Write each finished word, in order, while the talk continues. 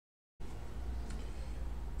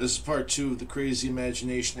This is part 2 of the Crazy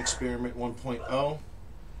Imagination Experiment 1.0.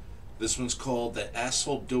 This one's called The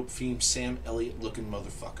Asshole Dope Fiend Sam Elliott Looking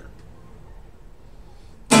Motherfucker.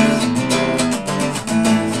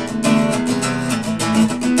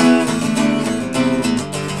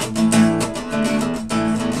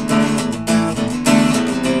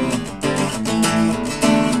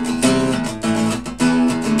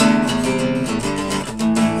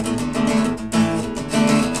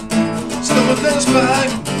 This bag.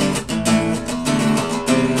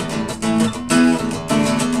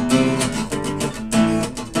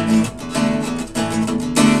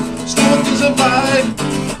 Stoic is a vibe,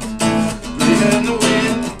 breathing in the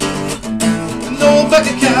wind. An old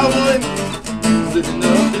beggin cowboy, living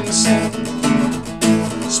up in the sand.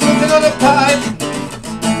 Smoking on a pipe,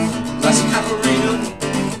 glass of caparino,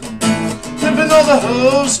 pimpin all the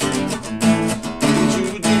hoes.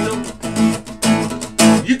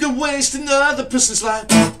 You could waste another person's life,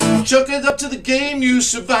 chuck it up to the game you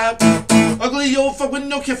survive. Ugly old fuck with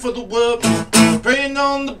no care for the world, preying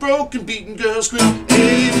on the broken, beaten girl, scream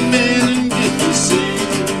amen and get the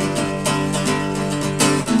same.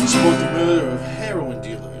 Support the murder of heroin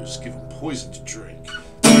dealers, give them poison to drink.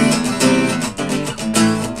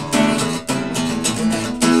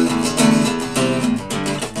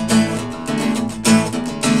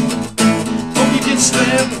 Hope you get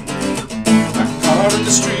slammed in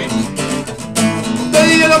the street,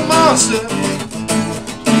 baby, a monster.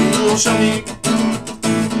 You will show me.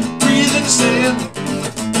 Breathe in the sand,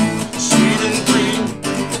 sweet and green.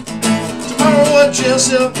 Tomorrow a jail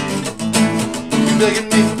cell, you begging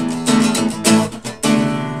me.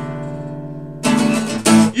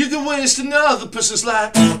 You can waste another person's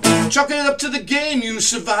life, chalk it up to the game you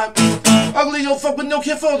survive. Ugly old fuck with no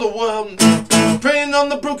care for the world, preying on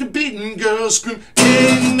the broken, beaten girl, scream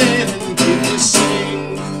amen and give you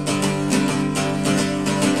sing.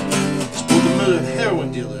 Support the murder of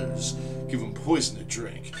heroin dealers, give them poison to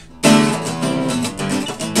drink.